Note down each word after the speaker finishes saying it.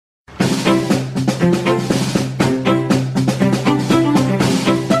Good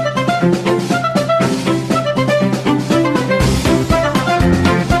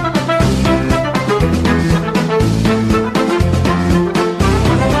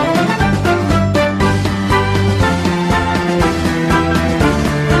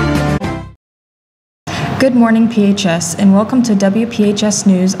morning, PHS, and welcome to WPHS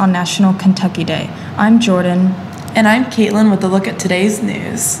News on National Kentucky Day. I'm Jordan. And I'm Caitlin with a look at today's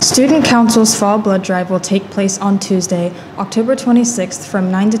news. Student Council's Fall Blood Drive will take place on Tuesday, October 26th from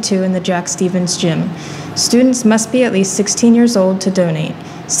 9 to 2 in the Jack Stevens Gym. Students must be at least 16 years old to donate.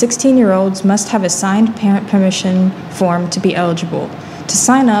 16-year-olds must have a signed parent permission form to be eligible. To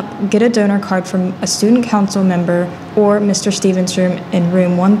sign up, get a donor card from a Student Council member or Mr. Stevens' room in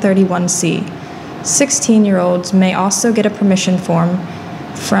room 131C. 16-year-olds may also get a permission form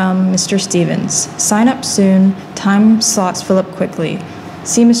from Mr. Stevens. Sign up soon. Time slots fill up quickly.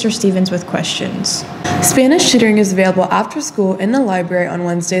 See Mr. Stevens with questions. Spanish tutoring is available after school in the library on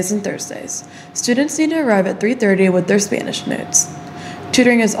Wednesdays and Thursdays. Students need to arrive at 3:30 with their Spanish notes.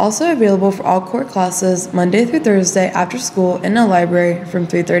 Tutoring is also available for all core classes Monday through Thursday after school in the library from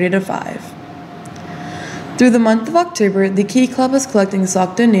 3:30 to 5. Through the month of October, the Key Club is collecting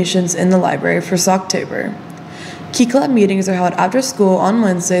sock donations in the library for Socktober. Key Club meetings are held after school on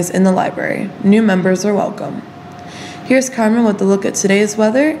Wednesdays in the library. New members are welcome. Here's Carmen with a look at today's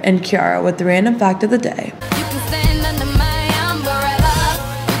weather and Kiara with the random fact of the day.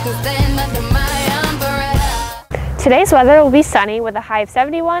 Today's weather will be sunny with a high of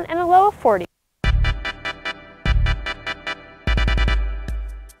 71 and a low of 40.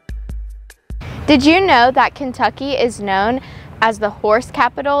 Did you know that Kentucky is known as the horse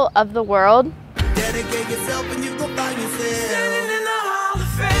capital of the world?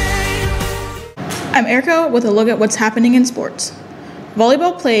 I'm Erica with a look at what's happening in sports.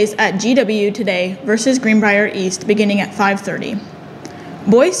 Volleyball plays at GW today versus Greenbrier East beginning at 5:30.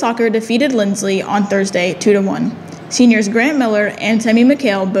 Boys soccer defeated Lindsley on Thursday 2-1. Seniors Grant Miller and Sammy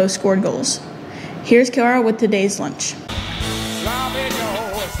McHale both scored goals. Here's Kiara with today's lunch.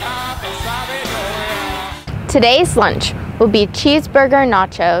 Today's lunch will be cheeseburger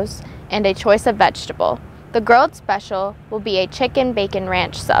nachos and a choice of vegetable. The grilled special will be a chicken bacon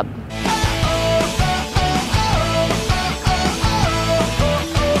ranch sub.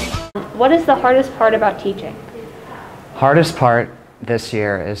 What is the hardest part about teaching? Hardest part this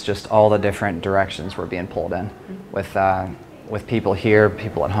year is just all the different directions we're being pulled in with people here,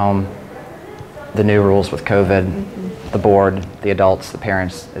 people at home, the new rules with COVID, the board, the adults, the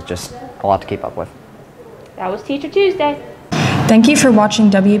parents. It's just a lot to keep up with. That was Teacher Tuesday. Thank you for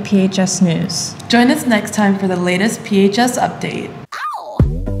watching WPHS News. Join us next time for the latest PHS update.